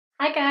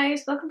Hi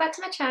guys, welcome back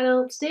to my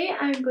channel. Today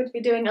I'm going to be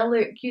doing a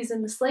look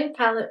using the slime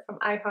palette from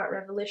I Heart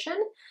Revolution.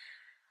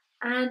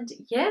 And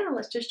yeah,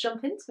 let's just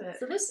jump into it.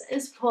 So this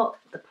is what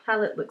the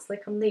palette looks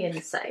like on the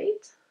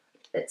inside.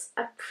 It's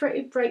a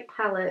pretty bright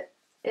palette.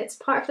 It's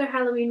part of their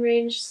Halloween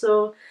range,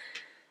 so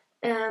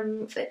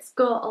it's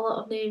got a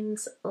lot of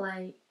names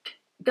like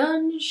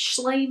Gunge,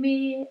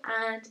 Slimy,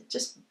 and it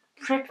just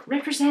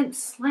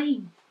represents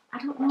slime. I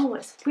don't know,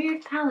 it's a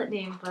weird palette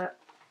name, but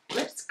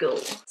let's go.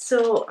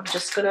 So I'm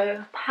just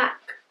gonna pack.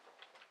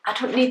 I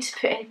don't need to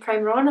put any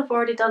primer on, I've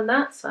already done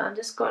that, so I'm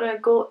just gonna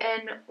go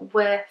in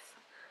with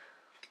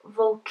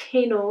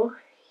Volcano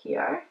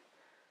here.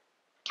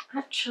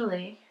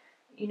 Actually,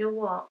 you know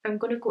what? I'm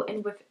gonna go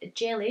in with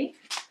Jelly,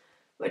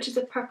 which is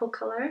a purple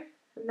colour,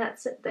 and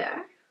that's it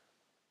there.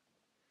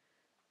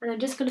 And I'm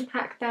just gonna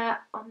pack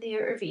that on the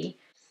outer V.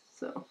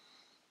 So,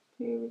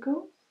 here we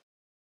go.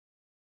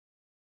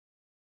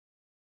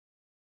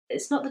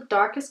 It's not the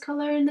darkest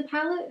colour in the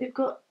palette, they've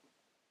got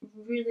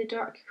really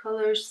dark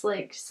colours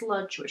like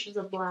Sludge, which is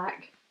a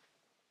black.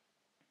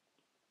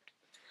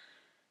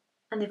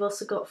 And they've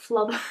also got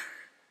Flub.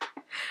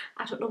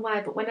 I don't know why,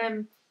 but when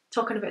I'm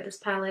talking about this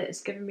palette,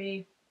 it's giving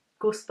me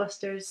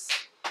Ghostbusters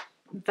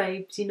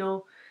vibes, you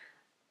know,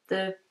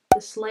 the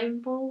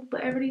slime ball,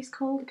 whatever he's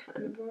called, I can't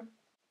remember.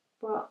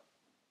 But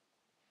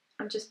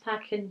I'm just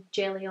packing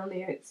Jelly on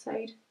the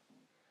outside.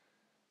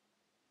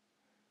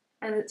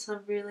 And it's a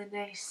really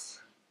nice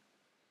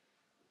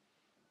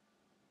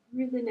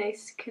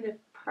kind of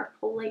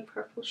purple, light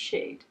purple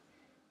shade.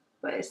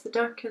 But it's the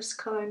darkest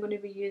colour I'm going to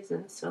be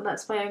using, so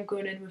that's why I'm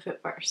going in with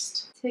it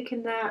first.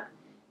 Taking that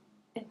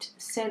into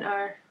the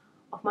centre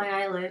of my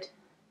eyelid,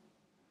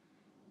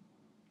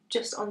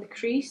 just on the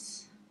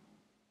crease.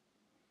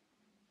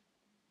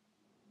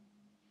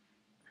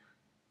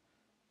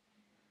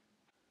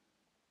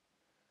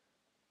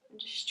 I'm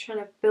just trying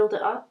to build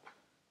it up.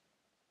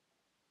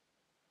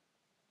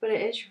 But it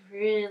is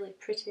really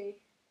pretty.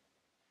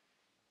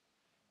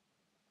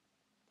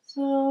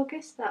 So I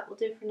guess that will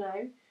do for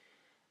now.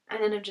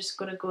 And then I'm just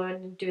going to go in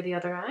and do the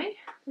other eye.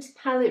 This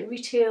palette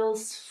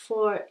retails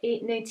for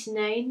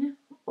 £8.99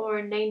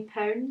 or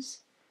 £9.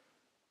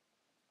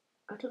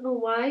 I don't know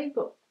why,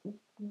 but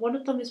one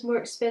of them is more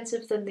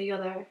expensive than the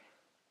other.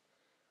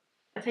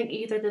 I think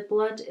either the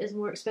blood is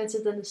more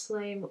expensive than the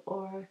slime,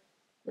 or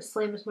the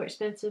slime is more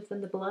expensive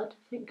than the blood.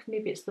 I think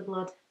maybe it's the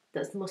blood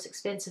that's the most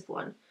expensive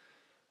one.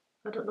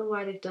 I don't know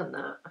why they've done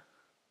that.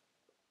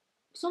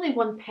 It's only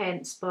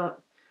 1p,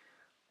 but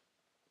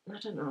I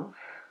don't know.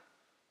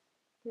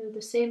 They're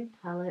the same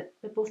palette.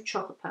 They're both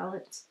chocolate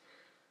palettes.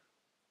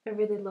 I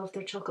really love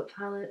their chocolate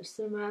palettes.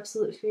 They're my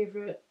absolute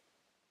favourite.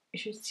 You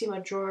should see my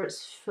drawer,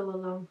 it's full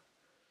of them.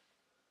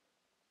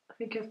 I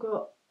think I've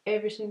got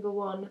every single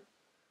one,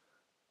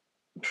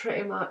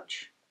 pretty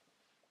much.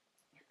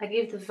 I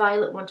gave the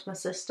violet one to my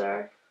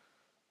sister,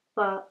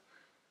 but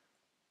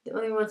the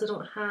only ones I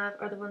don't have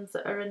are the ones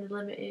that are in the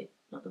limited,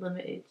 not the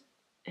limited,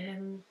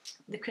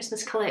 the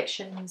Christmas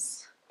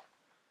collections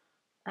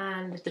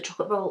and the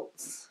chocolate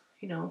vaults,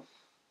 you know.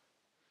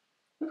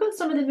 I've got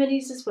some of the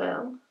minis as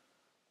well,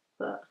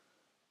 but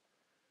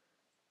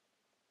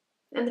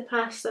in the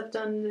past I've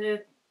done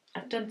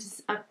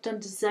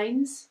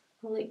designs.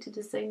 I like to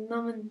design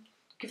them and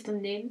give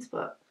them names,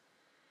 but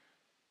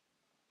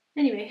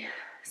anyway,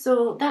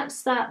 so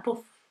that's that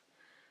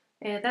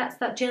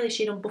jelly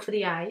shade on both of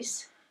the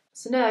eyes.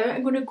 So now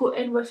I'm going to go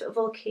in with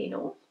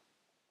Volcano,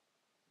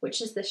 which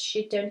is this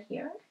shade down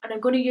here, and I'm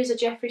going to use a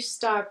Jeffree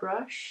Star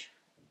brush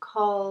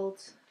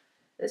called,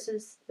 this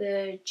is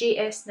the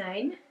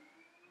JS9.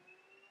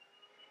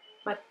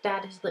 My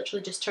dad has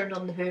literally just turned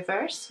on the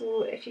Hoover,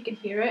 so if you can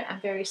hear it,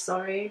 I'm very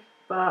sorry,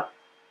 but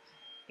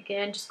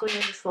again, just going in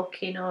with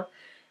Volcano.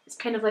 It's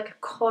kind of like a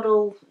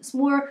coral, it's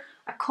more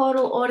a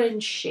coral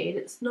orange shade.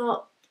 It's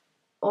not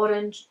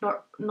orange,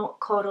 not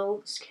coral,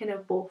 it's kind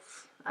of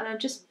both. And I'm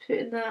just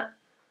putting that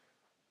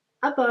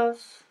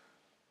above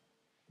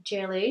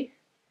Jelly.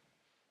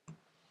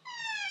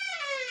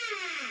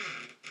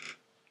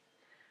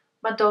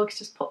 My dog's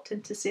just popped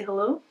in to say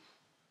hello.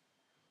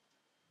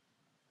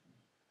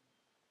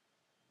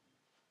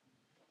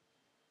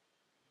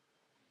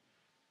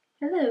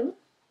 Hello?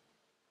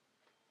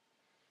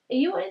 Are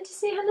you wanting to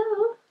say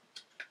hello?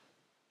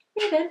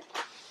 Here then.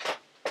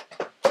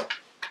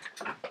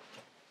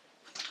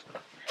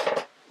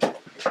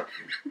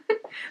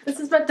 This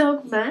is my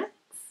dog Max.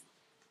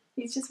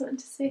 He's just wanting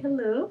to say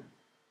hello.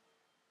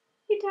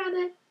 Hey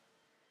darling.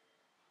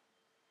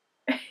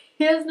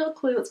 He has no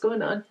clue what's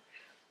going on.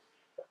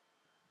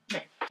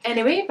 Right.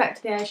 Anyway, back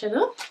to the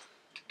eyeshadow.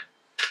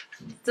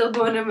 Still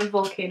going in with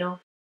Volcano.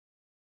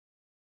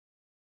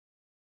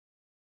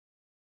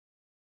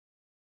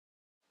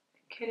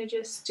 Kind of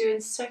just doing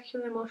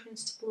circular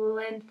motions to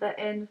blend that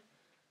in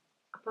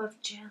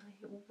above Jelly.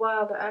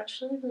 Wow, they're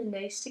actually really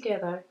nice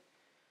together.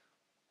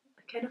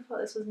 I kind of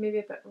thought this was maybe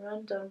a bit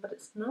random, but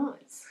it's not.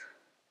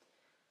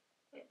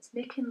 It's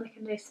making like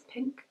a nice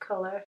pink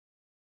colour.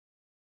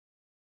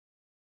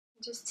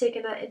 Just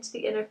taking that into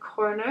the inner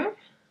corner.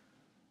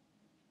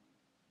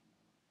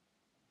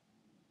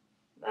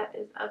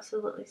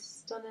 absolutely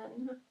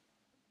stunning.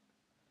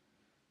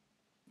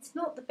 It's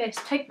not the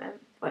best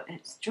pigment, but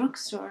it's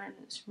drugstore and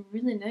it's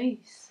really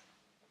nice.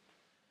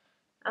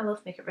 I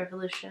love Makeup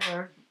Revolution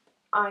or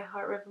I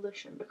Heart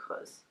Revolution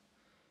because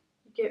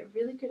you get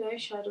really good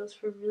eyeshadows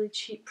for really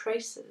cheap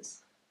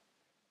prices.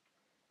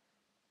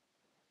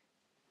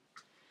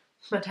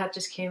 My dad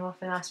just came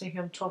off and asked me who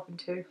I'm talking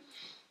to.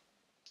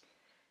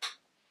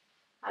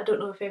 I don't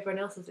know if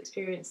everyone else has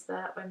experienced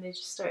that when they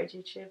just started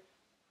YouTube.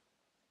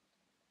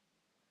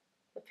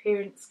 The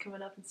parents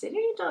coming up and saying, who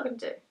are you talking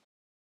to?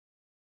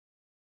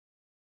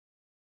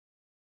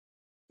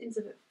 Seems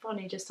a bit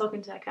funny just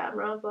talking to a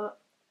camera, but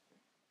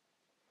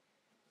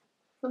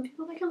some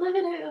people make a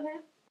living out of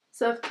it.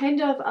 So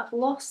I've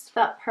lost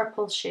that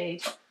purple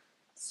shade.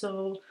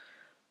 So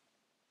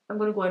I'm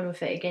going to go in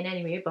with it again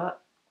anyway,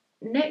 but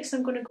next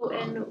I'm going to go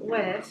in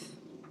with,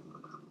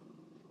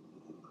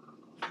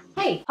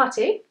 hey,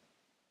 Putty,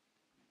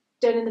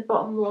 down in the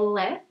bottom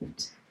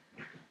left.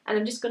 And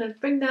I'm just going to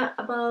bring that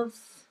above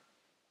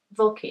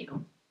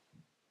Volcano.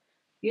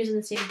 Using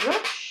the same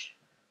brush.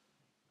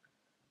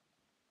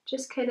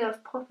 Just kind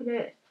of popping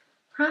it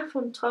half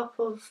on top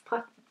of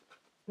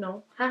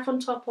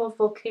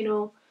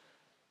Volcano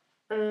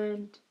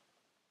and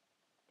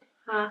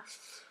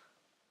half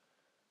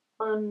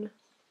on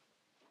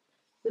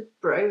the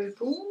brow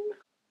bone.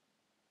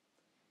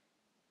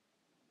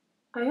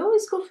 I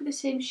always go for the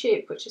same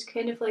shape, which is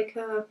kind of like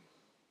a,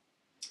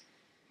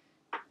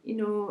 you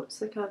know,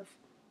 it's like a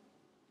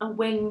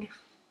wing,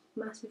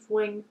 massive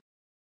wing.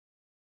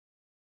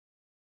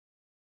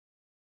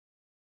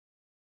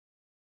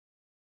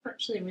 I'm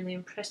actually really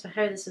impressed by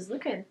how this is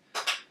looking.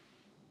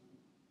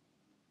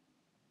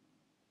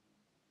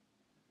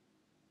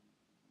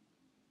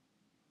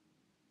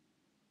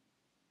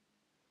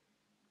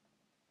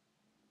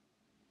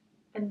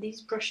 And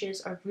these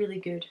brushes are really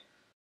good.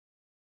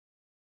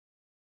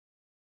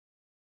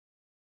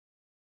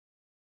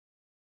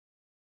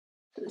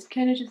 So it's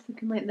kind of just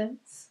looking like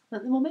this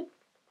at the moment.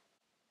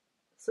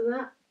 So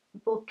that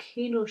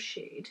Volcano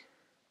shade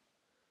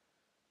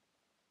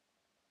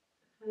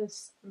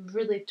has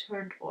really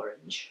turned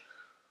orange.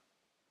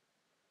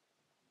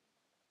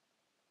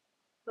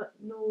 But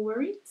no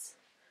worries.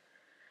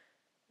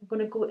 I'm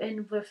going to go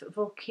in with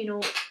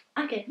Volcano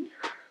again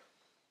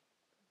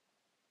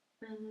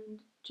and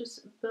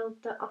just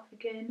build that up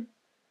again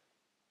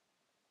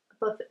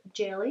above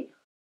Jelly.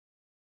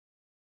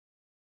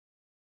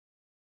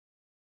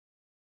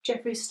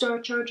 Jeffree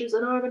Star charges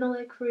an arm and a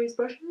leg for his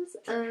brushes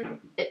and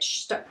it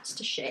starts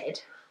to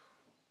shed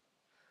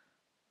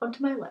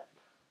onto my lip.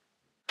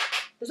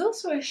 There's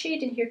also a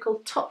shade in here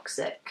called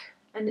Toxic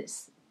and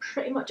it's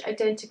pretty much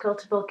identical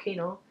to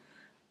Volcano,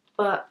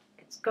 but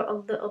it's got a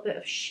little bit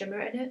of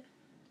shimmer in it.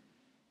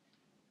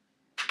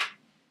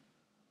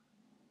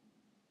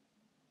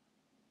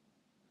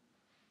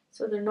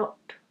 So they're not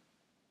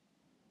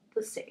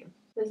the same.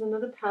 There's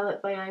another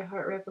palette by I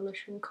Heart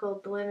Revolution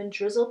called the Lemon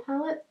Drizzle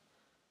palette.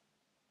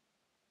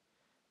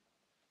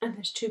 And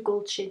there's two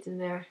gold shades in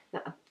there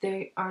that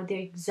they are the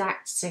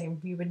exact same.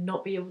 You would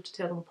not be able to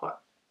tell them apart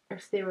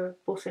if they were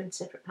both in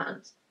separate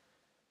pans.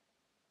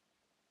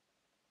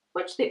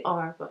 Which they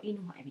are, but you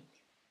know what I mean.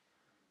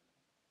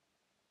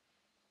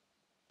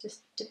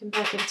 Just dipping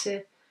back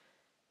into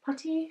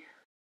Putty.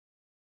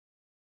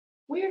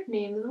 Weird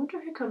names, I wonder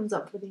who comes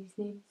up with these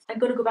names. I'm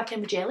going to go back in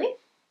with Jelly,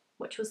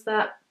 which was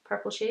that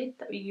purple shade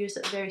that we used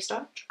at the very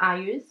start. I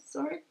used,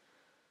 sorry.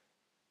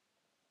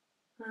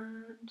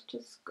 And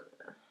just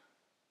gonna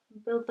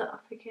build that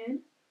up again.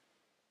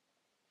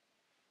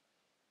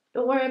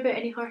 Don't worry about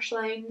any harsh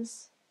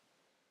lines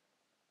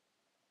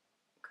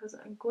because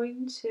I'm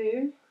going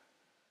to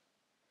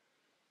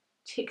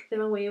take them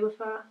away with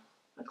a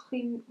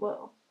clean,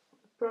 well,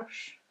 a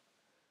brush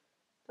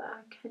that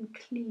I can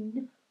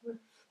clean with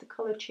the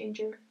colour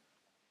changer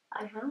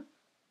I have.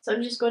 So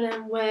I'm just going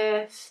in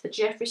with the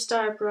Jeffree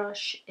Star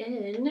brush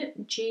in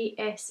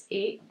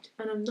JS8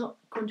 and I'm not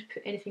going to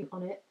put anything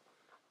on it.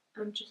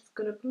 I'm just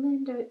going to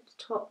blend out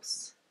the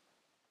tops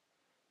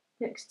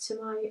next to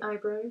my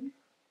eyebrow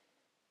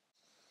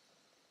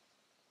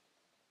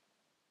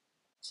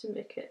to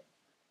make it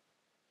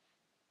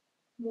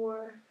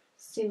more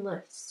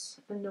seamless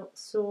and not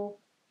so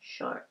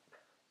sharp.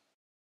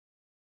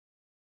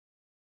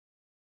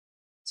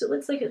 So it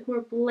looks like it's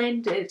more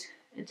blended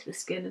into the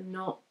skin and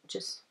not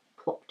just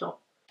plopped up.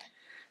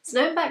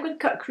 So now I'm back with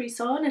cut crease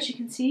on, as you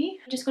can see.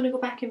 I'm just going to go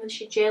back in with the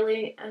shade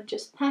Jelly and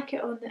just pack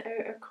it on the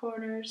outer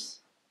corners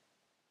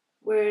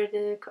where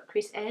the cut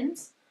crease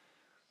ends.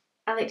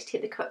 I like to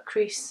take the cut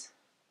crease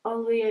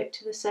all the way out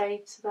to the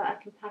side so that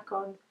I can pack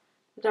on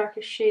the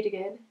darkest shade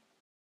again.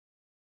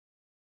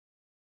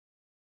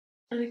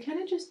 And I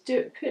kind of just do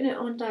it, putting it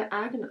on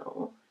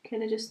diagonal,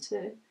 kind of just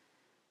to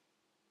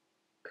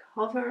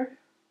cover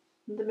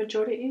the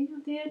majority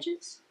of the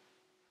edges.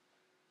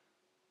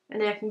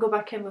 And then I can go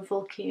back in with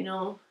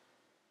Volcano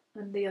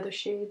and the other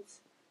shades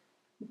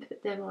and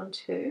put them on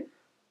too.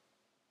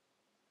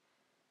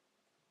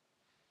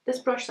 This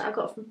brush that I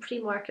got from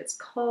Primark,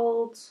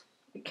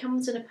 it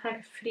comes in a pack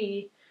of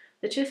 3,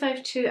 The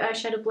 252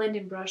 eyeshadow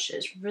blending brush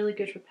is really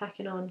good for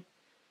packing on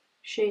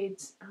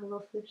shades. I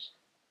love this.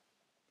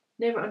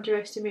 Never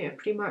underestimate a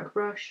pre-mark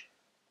brush.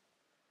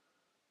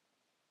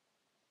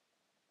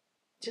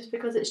 Just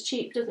because it's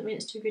cheap doesn't mean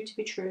it's too good to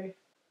be true.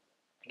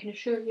 I can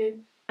assure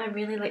you. I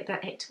really like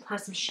that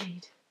ectoplasm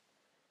shade.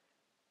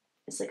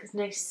 It's like a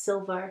nice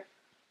silver,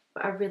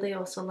 but I really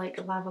also like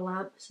a lava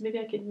lamp. So maybe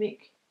I could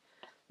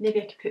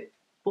put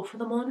both of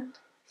them on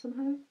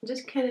somehow. I'm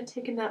just kind of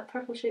taking that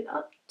purple shade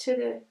up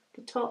to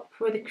the top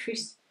where the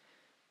crease,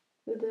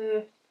 where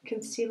the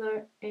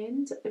concealer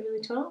ends at the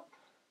really top.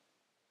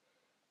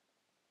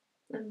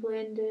 And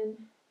blending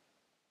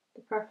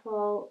the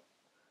purple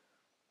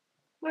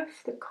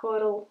with the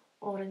coral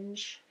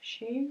orange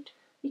shade.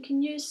 You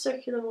can use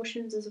circular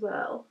motions as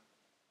well.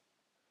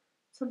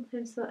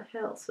 Sometimes that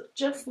helps, but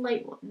just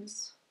light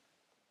ones.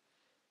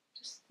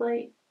 Just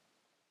light,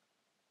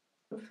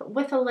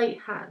 with a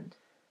light hand.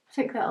 I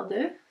think that'll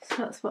do. So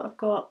that's what I've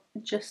got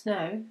just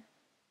now.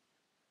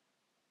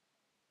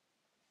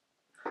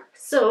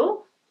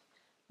 So,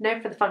 now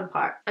for the fun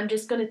part. I'm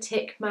just going to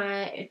take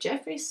my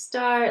Jeffree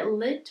Star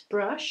lid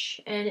brush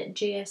in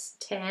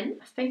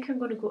JS10. I think I'm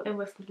going to go in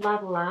with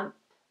Lava Lamp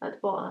at the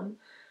bottom,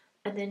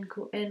 and then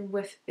go in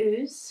with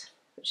Ooze,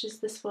 which is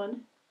this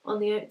one, on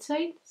the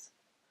outsides.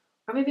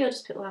 Or maybe I'll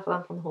just put Lava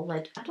Lamp on the whole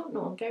lid. I don't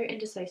know, I'm very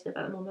indecisive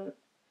at the moment.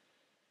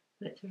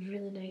 But it's a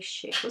really nice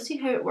shape. We'll see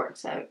how it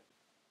works out.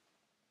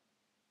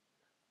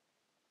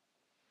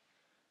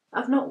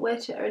 I've not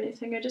wet it or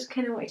anything, I just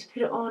kind of wanted to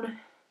put it on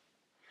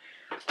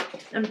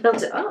and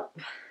build it up.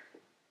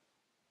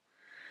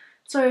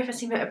 Sorry if I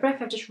seem out of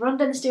breath, I've just run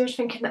down the stairs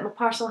thinking that my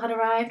parcel had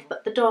arrived,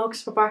 but the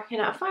dogs were barking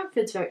at a farm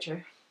foods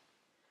voucher.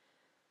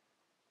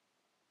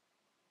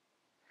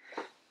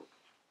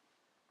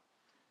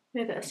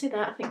 Now that I say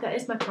that, I think that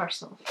is my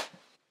parcel.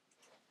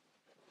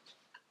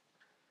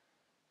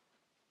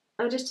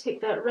 I'll just take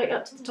that right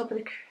up to the top of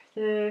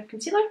the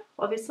concealer,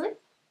 obviously.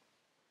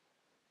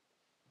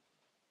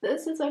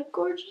 This is a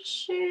gorgeous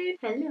shade.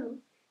 Hello.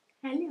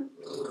 Hello.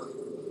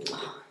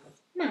 Oh,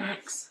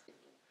 Max.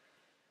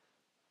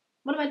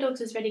 One of my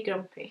dogs is very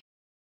grumpy.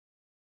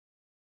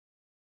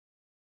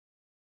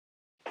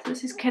 So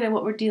this is kind of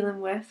what we're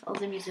dealing with. I'll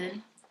zoom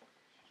in.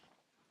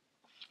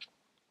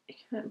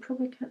 You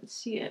probably can't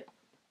see it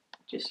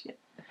just yet,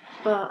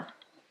 but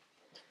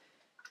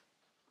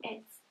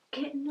it's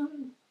getting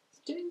on. It's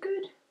doing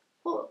good.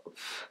 Oh,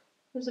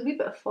 there's a wee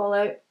bit of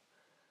fallout.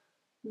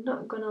 I'm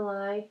not gonna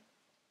lie.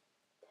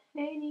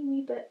 Tiny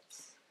wee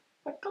bits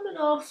are coming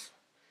off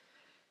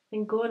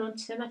and going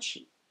onto my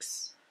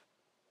cheeks.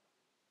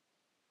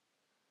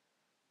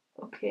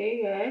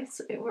 Okay,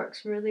 yes, it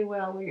works really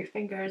well with your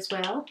finger as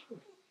well.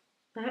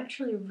 I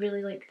actually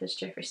really like this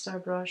Jeffree Star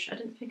brush. I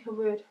didn't think I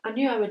would. I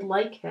knew I would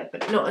like it,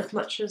 but not as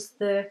much as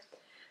the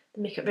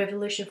Makeup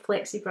Revolution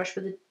Flexi brush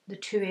with the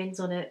two ends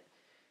on it.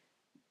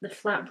 The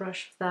flat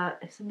brush of that.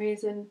 It's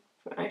amazing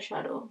for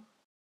eyeshadow.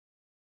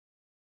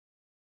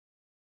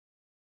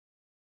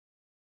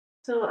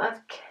 So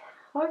I've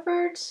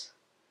covered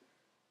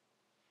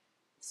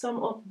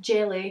some of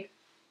Jelly,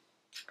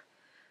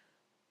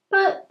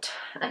 but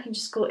I can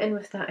just go in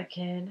with that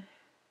again.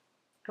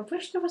 I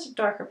wish there was a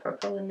darker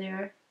purple in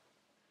there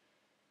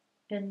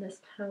in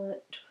this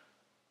palette.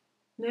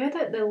 Now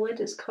that the lid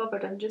is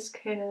covered, I'm just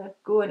kind of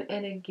going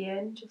in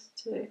again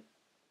just to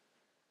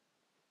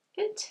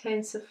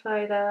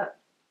intensify that.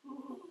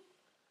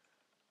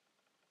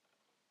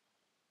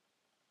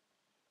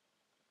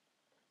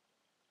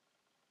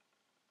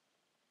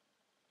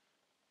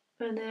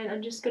 And then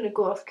I'm just going to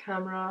go off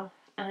camera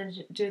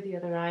and do the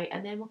other eye,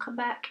 and then we'll come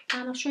back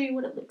and I'll show you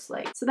what it looks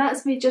like. So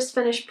that's me just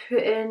finished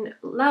putting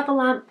Lava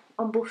Lamp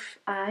on both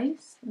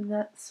eyes, and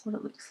that's what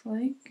it looks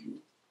like.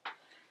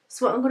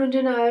 So what I'm going to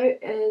do now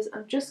is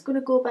I'm just going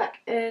to go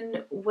back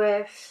in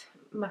with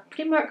my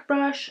Primark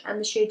brush and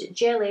the shade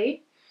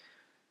Jelly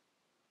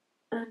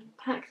and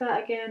pack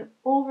that again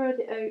over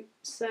the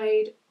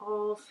outside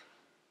of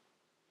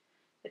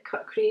the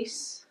cut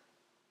crease,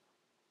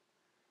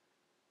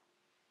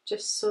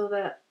 just so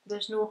that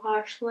there's no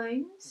harsh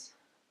lines.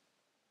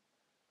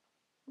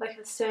 Like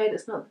I said,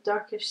 it's not the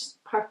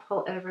darkest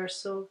purple ever,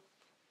 so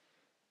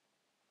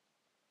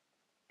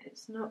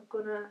it's not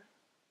gonna...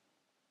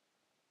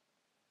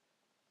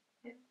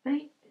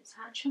 it's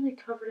actually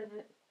covering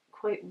it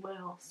quite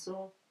well,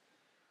 so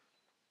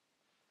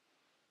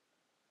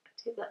I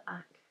take that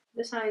back.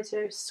 This eye is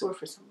very sore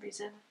for some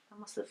reason. I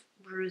must have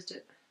bruised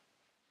it.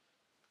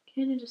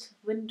 Kind of just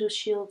window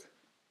shield.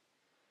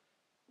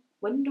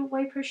 Window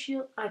wiper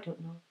shield? I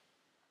don't know.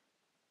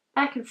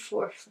 Back and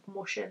forth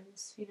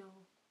motions, you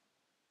know.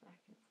 Back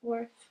and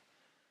forth.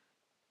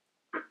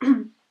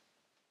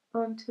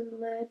 Onto the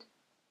lid.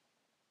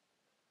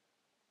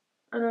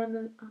 And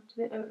onto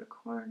the outer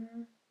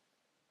corner.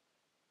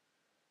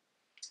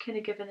 It's kind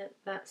of giving it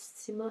that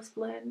seamless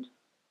blend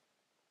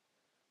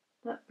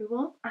that we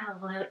want. I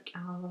like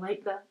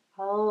that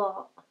a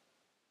lot.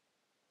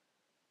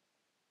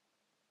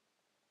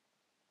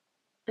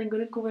 I'm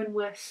going to go in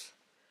with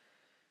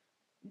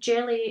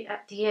Jelly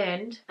at the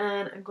end,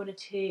 and I'm going to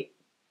take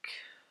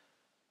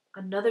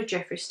another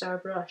Jeffree Star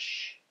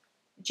brush,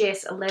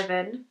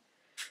 JS11,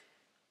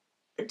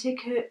 and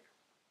take it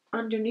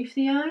underneath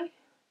the eye.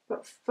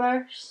 But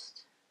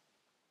first,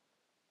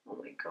 oh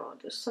my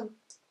god, there's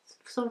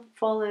some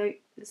fallout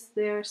is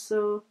there,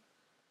 so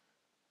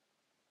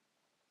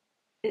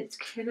it's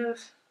kind of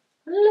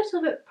a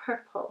little bit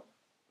purple,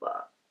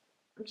 but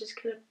I'm just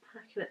kind of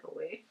packing it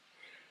away.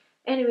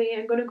 Anyway,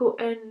 I'm going to go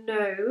in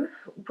now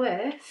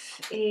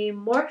with a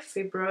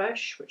Morphe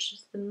brush, which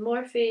is the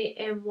Morphe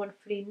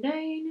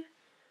M139.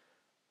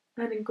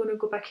 And I'm going to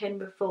go back in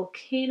with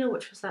Volcano,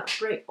 which was that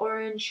bright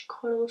orange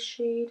coral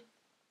shade.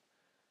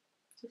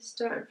 Just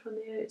starting from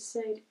the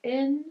outside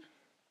in.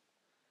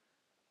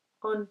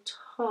 On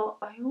top,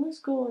 I always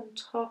go on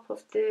top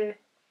of the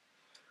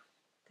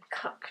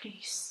cut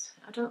crease.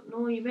 I don't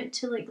know, you meant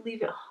to like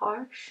leave it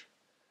harsh.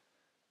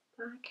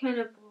 But I kind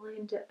of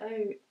blend it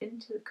out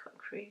into the cut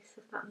crease,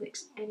 if that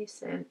makes any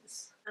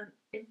sense. And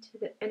into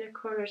the inner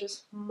corners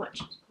as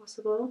much as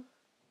possible.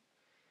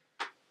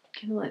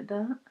 Kind of like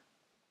that.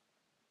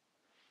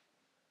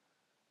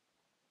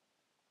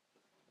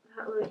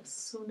 That looks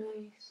so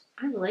nice.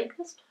 I like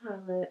this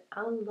palette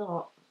a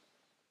lot.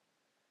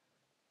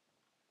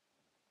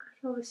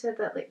 I've probably said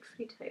that like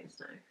 3 times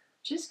now.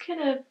 Just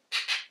kind of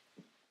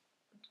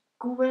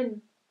go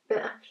in bit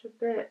after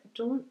bit.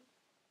 Don't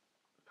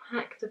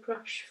pack the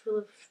brush full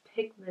of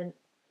pigment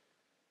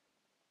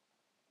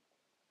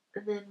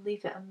and then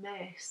leave it a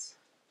mess.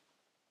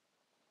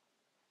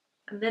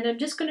 And then I'm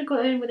just going to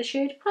go in with the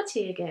shade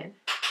Putty again.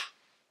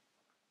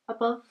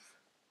 Above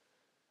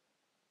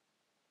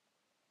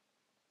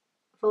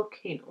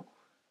Volcano.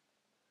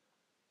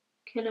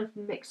 Kind of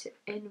mix it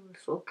in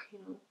with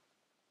Volcano.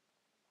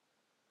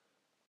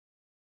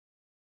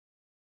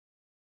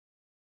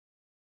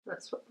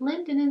 That's what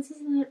blending is,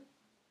 isn't it?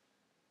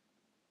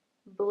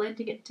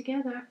 Blending it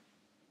together.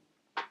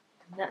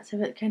 And that's how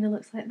it kind of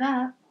looks like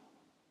that.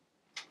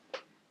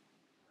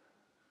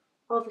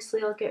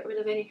 Obviously I'll get rid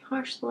of any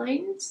harsh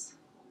lines.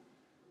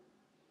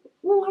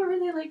 Oh, I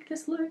really like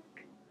this look.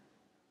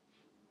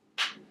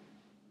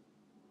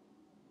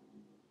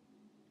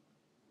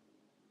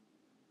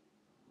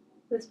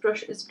 This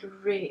brush is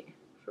great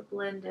for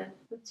blending.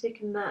 I've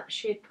taken that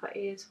shade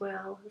Putty as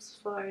well, as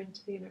far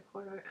into the inner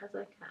corner as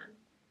I can.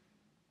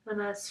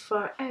 And as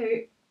far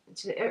out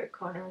into the outer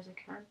corner as I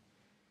can.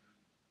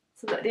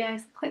 So that the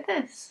eyes look like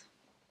this.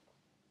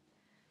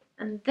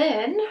 And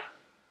then,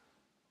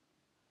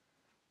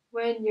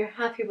 when you're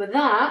happy with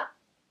that,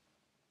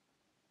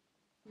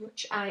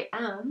 which I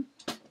am,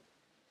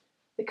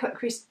 the cut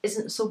crease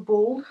isn't so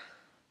bold,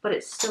 but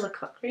it's still a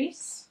cut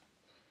crease.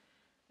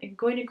 I'm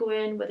going to go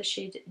in with the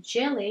shade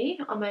Jelly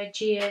on my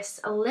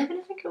GS11,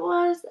 I think it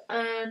was,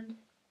 and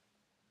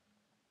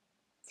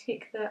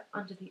take that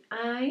under the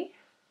eye.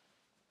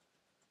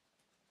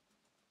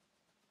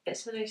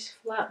 It's a nice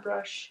flat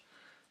brush,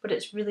 but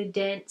it's really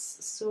dense,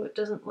 so it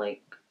doesn't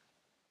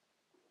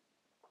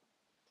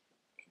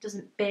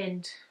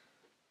bend.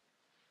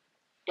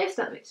 If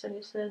that makes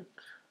any sense.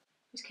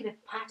 Just kind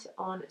of pat it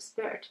on. It's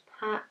better to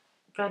pat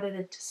rather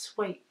than to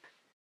swipe.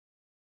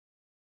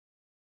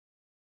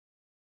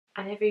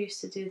 I never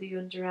used to do the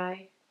under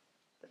eye,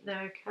 but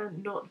now I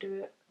can't not do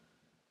it.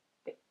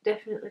 It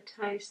definitely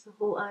ties the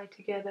whole eye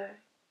together.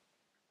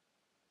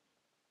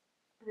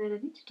 And then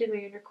I need to do my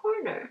inner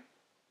corner,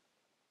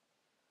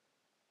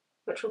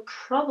 which will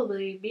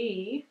probably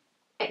be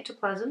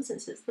Ectoplasm,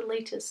 since it's the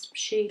latest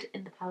shade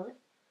in the palette.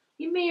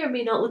 You may or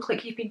may not look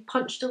like you've been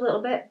punched a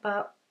little bit,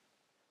 but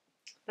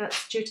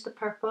that's due to the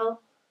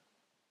purple.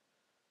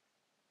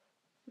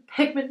 The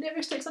pigment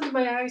never sticks under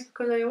my eyes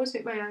because I always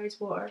make my eyes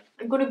water.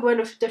 I'm going to go in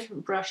with a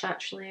different brush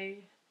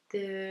actually,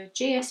 the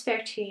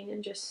JS13,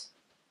 and just,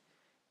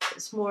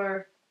 it's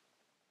more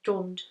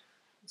domed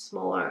and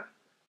smaller.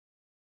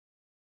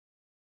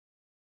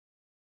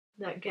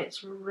 That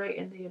gets right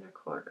in the inner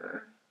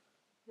corner.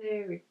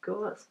 There we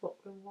go, that's what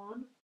we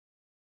want.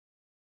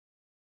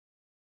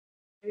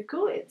 There we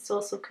go, it's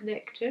also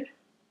connected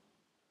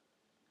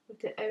with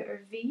the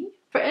outer V.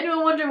 For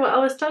anyone wondering what I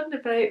was talking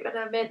about when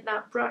I meant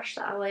that brush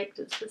that I liked,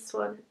 it's this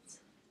one.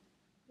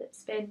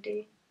 It's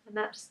bendy, and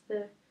that's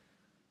the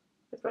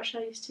brush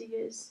I used to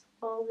use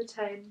all the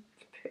time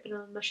for putting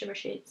on my shimmer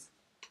shades.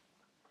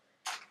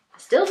 I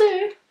still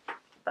do,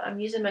 but I'm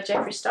using my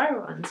Jeffree Star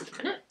ones at the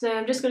minute. So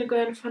I'm just going to go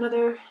in for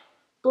another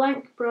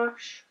blank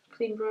brush,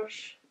 clean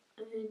brush,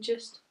 and then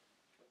just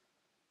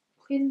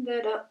clean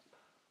that up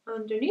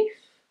underneath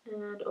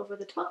and over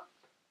the top.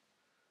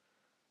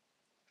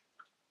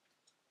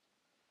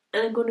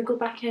 And I'm going to go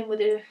back in with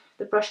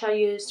the brush I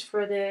used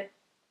for the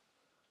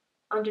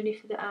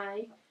underneath of the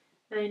eye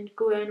and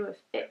go in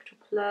with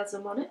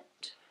Ectoplasm on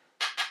it.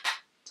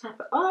 Tap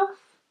it off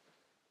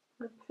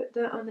and put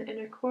that on the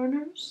inner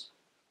corners.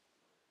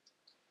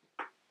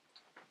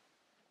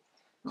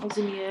 I'll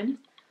zoom you in.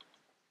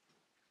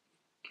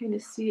 Kind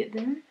of see it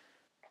there.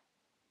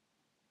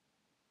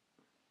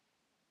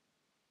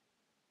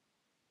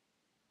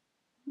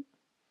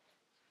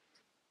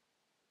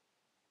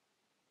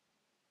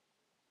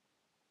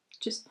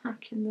 Just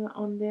packing that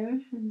on there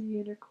in the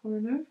inner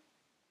corner.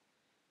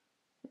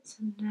 It's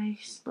a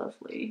nice,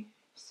 lovely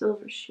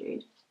silver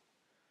shade.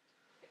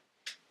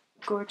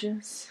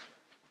 Gorgeous.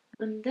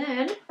 And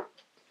then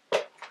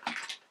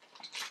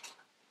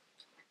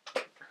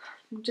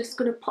I'm just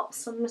going to pop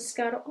some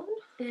mascara on,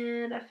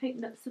 and I think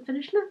that's the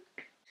finished look.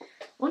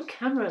 On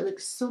camera it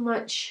looks so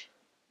much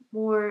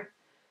more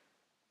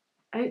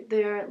out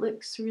there. It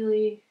looks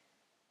really,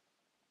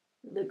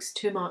 it looks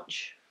too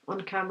much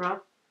on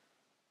camera,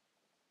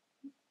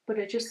 but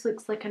it just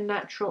looks like a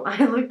natural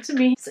eye look to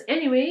me. So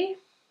anyway,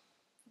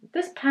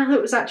 this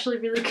palette was actually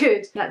really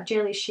good. That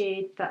jelly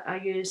shade that I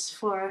use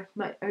for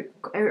my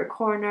outer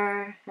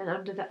corner and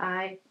under the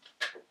eye,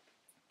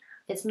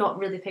 it's not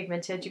really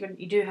pigmented.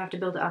 You do have to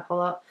build it up a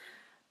lot,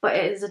 but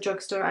it is a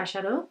drugstore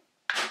eyeshadow.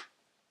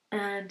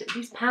 And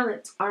these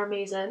palettes are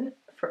amazing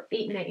for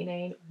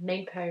 £8.99,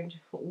 £9,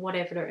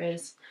 whatever it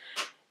is.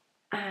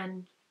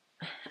 And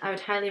I would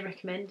highly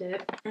recommend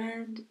it.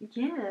 And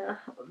yeah,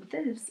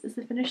 this is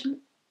the finished look.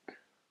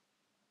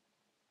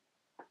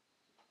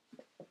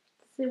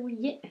 So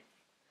yeah,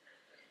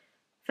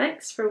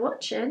 thanks for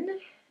watching,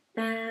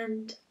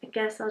 and I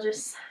guess I'll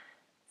just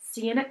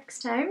see you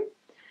next time.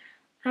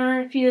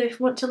 If you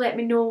want to let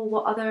me know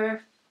what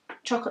other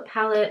chocolate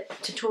palette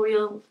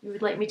tutorial you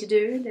would like me to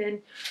do,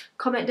 then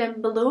comment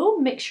down below.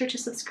 Make sure to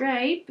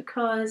subscribe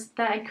because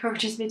that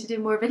encourages me to do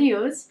more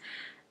videos,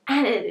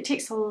 and it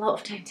takes a lot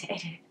of time to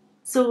edit.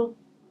 So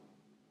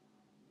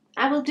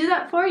I will do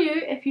that for you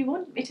if you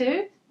want me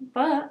to,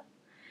 but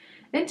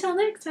until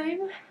next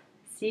time,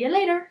 see you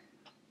later.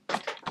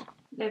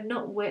 I've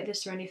not wet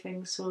this or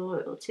anything, so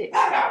it'll take